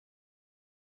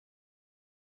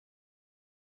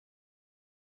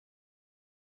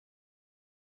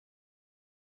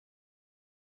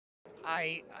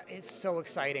It's so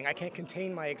exciting. I can't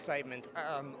contain my excitement.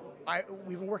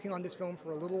 We've been working on this film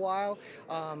for a little while,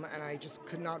 and I just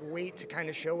could not wait to kind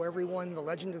of show everyone the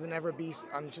Legend of the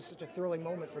Neverbeast. Just such a thrilling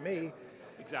moment for me.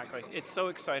 Exactly. It's so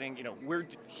exciting. You know, we're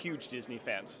huge Disney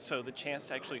fans, so the chance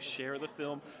to actually share the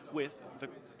film with the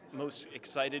most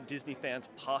excited Disney fans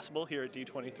possible here at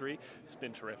D23 has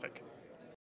been terrific.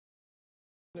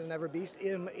 The Neverbeast.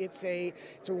 It's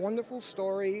a wonderful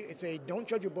story. It's a don't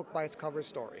judge a book by its cover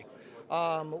story,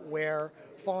 where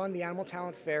Fawn, the animal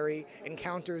talent fairy,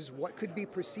 encounters what could be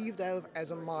perceived of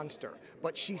as a monster,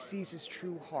 but she sees his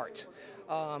true heart.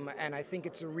 And I think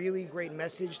it's a really great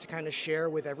message to kind of share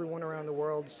with everyone around the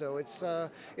world. So it's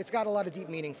got a lot of deep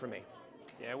meaning for me.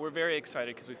 Yeah, we're very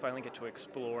excited because we finally get to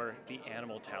explore the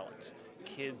animal talents.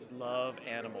 Kids love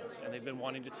animals, and they've been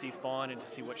wanting to see Fawn and to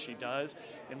see what she does.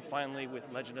 And finally, with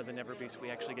Legend of the Neverbeast,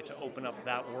 we actually get to open up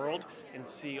that world and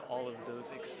see all of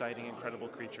those exciting, incredible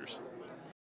creatures.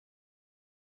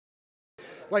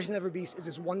 Legend of Neverbeast is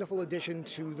this wonderful addition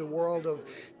to the world of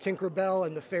Tinkerbell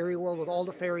and the fairy world with all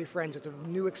the fairy friends. It's a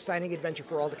new, exciting adventure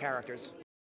for all the characters.